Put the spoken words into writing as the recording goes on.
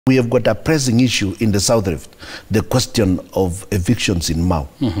We have got a pressing issue in the South Rift, the question of evictions in Mau.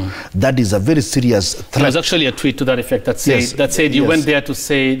 That is a very serious threat. There was actually a tweet to that effect that said, you went there to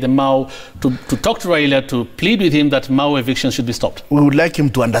say the Mau, to talk to Raila, to plead with him that Mau evictions should be stopped. We would like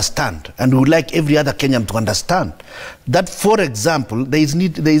him to understand, and we would like every other Kenyan to understand, that, for example, there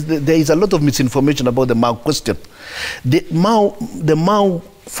is a lot of misinformation about the Mau question. The Mau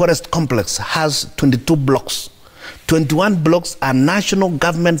forest complex has 22 blocks. 21 blocks are national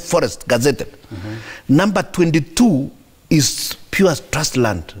government forest gazetted. Number 22 is pure trust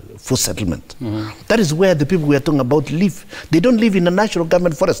land for settlement. That is where the people we are talking about live. They don't live in the national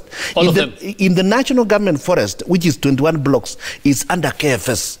government forest. In the national government forest, which is 21 blocks, is under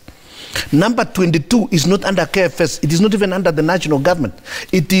KFS. Number 22 is not under KFS. It is not even under the national government.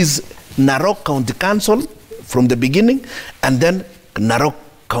 It is Narok County Council from the beginning, and then Narok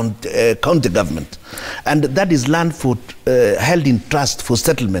County government, and that is land for held in trust for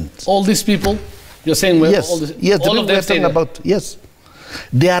settlement. All these people, you're saying, well, yes, all of them are talking about, yes,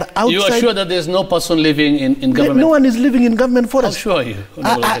 they are outside. You are sure that there's no person living in government? No one is living in government forest. How sure are you?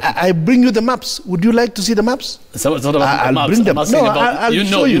 I bring you the maps. Would you like to see the maps? So it's not about the maps. Bring them.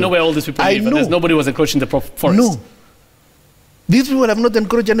 You know where all these people live. There's nobody was encroaching the forest. No, these people have not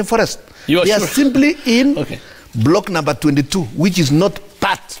encroached any forest. They are simply in block number 22, which is not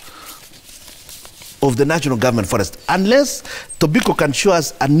part of the national government forest, unless Tobiko can show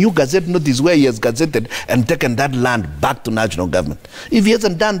us a new gazette notice where he has gazetted and taken that land back to national government. If he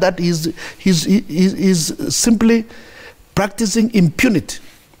hasn't done that, he's simply practicing impunity.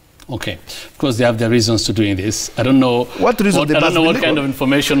 Okay, of course they have their reasons to doing this. I don't know what reason. I don't know what kind of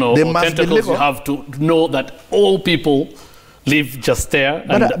information or tentacles you have to know that all people live just there,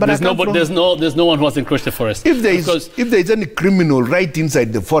 and there's no one who has encroached the forest. If there is any criminal right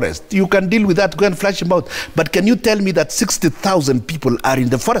inside the forest, you can deal with that, go and flash him out. But can you tell me that 60,000 people are in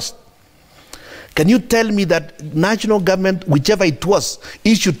the forest? Can you tell me that national government, whichever it was,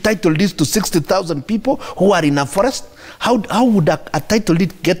 issued title deeds to 60,000 people who are in a forest? How would a title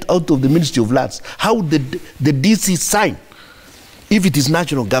deed get out of the Ministry of Lands? How would the DC sign if it is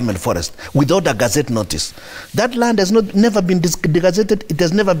national government forest without a gazette notice? That land has never been gazetted. It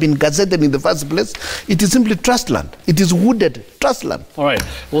has never been gazetted in the first place. It is simply trust land. It is wooded trust land. All right,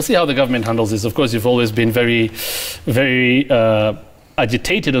 we'll see how the government handles this. Of course, you've always been very, very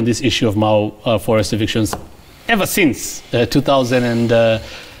agitated on this issue of Mau forest evictions ever since 2000 and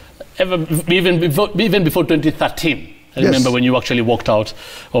even before 2013. I remember when you actually walked out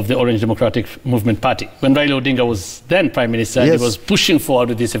of the Orange Democratic Movement Party, when Raila Odinga was then Prime Minister, and he was pushing forward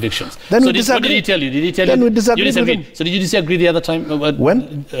with these evictions. Then what did he tell you? Did he tell you? We disagreed. You disagreed. So did you disagree the other time?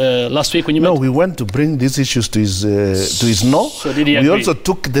 When? Last week when you met? No, we went to bring these issues to his no. So did he agree? We also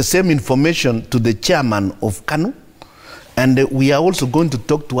took the same information to the chairman of KANU, and we are also going to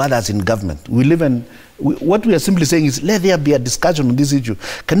talk to others in government. What we are simply saying is, let there be a discussion on this issue.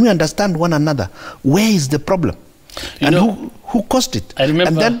 Can we understand one another? Where is the problem? And who caused it? I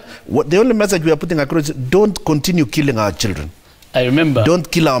remember. And then the only message we are putting across is, don't continue killing our children. I remember. Don't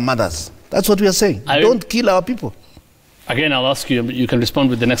kill our mothers. That's what we are saying. Don't kill our people. Again, I'll ask you, you can respond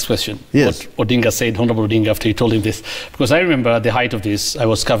with the next question. Yes. What Odinga said, Honorable Odinga, after he told him this. Because I remember at the height of this, I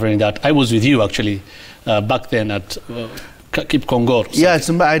was covering that. I was with you, actually, back then at Kip Kongor. Yeah,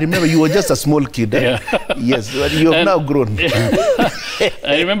 I remember you were just a small kid. Yes, you have now grown.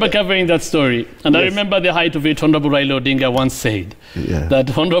 I remember covering that story. And I remember the height of it, Honorable Raila Odinga once said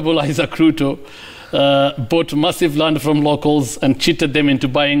that Honorable Isaac Ruto bought massive land from locals and cheated them into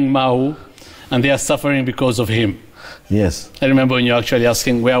buying Mau, and they are suffering because of him. Yes. I remember when you're actually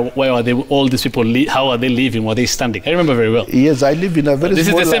asking, where are they, all these people, how are they living, were they standing? I remember very well. Yes, I live in a very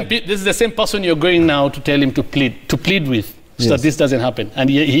small land. This is the same person you're going now to tell him to plead with, so that this doesn't happen. And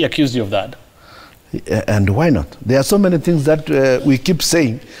he accused you of that. And why not? There are so many things that we keep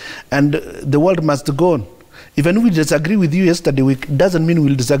saying, and the world must go on. Even we disagree with you yesterday, doesn't mean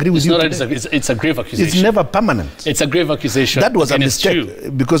we'll disagree with you today. It's a grave accusation. It's never permanent. It's a grave accusation. That was a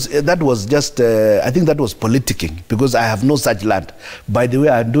mistake, because that was just, I think that was politicking, because I have no such land. By the way,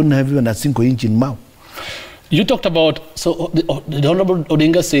 I don't have even a single inch in Mau. You talked about, so the Honorable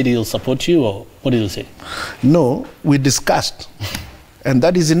Odinga said he'll support you, or what did he say? No, we discussed, and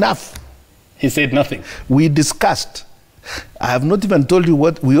that is enough. He said nothing. We discussed. I have not even told you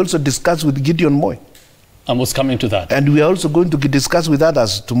what we also discussed with Gideon Moi. I was coming to that. And we are also going to discuss with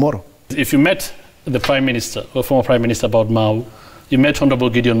others tomorrow. If you met the Prime Minister, or former Prime Minister, about Mau, you met Honorable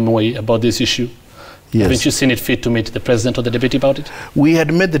Gideon Moi about this issue. Yes. Haven't you seen it fit to meet the President or the Deputy about it? We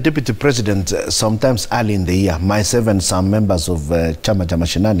had met the Deputy President sometimes early in the year, myself and some members of Chama Cha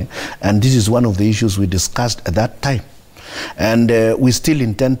Mashinani, and this is one of the issues we discussed at that time. And we still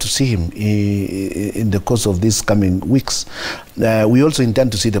intend to see him in the course of these coming weeks. We also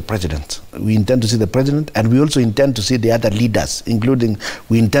intend to see the president. We intend to see the president, and we also intend to see the other leaders, including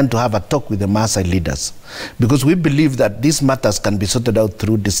we intend to have a talk with the Maasai leaders, because we believe that these matters can be sorted out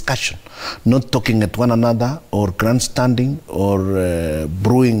through discussion, not talking at one another or grandstanding or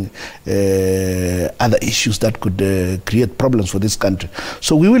brewing other issues that could create problems for this country.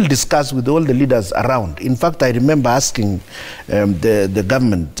 So we will discuss with all the leaders around. In fact, I remember asking the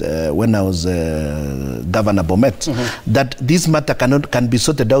government when I was Governor Bomet that this matter can be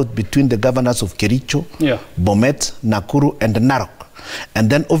sorted out between the governors of Kericho, Bomet, Nakuru, and Narok, and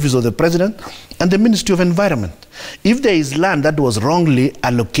then Office of the President and the Ministry of Environment. If there is land that was wrongly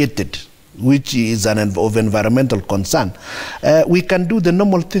allocated, which is of environmental concern, we can do the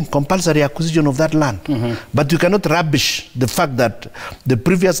normal thing, compulsory acquisition of that land. But you cannot rubbish the fact that the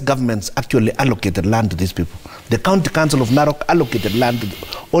previous governments actually allocated land to these people. The County Council of Narok allocated land to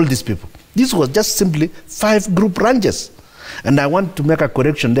all these people. This was just simply 5 group ranches. And I want to make a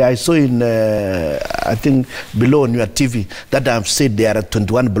correction there. I saw in, I think, below on your TV that I've said there are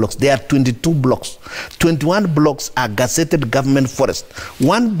 21 blocks. There are 22 blocks. 21 blocks are gazetted government forest.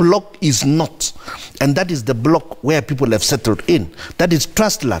 1 block is not. And that is the block where people have settled in. That is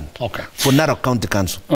trust land for Narok County Council.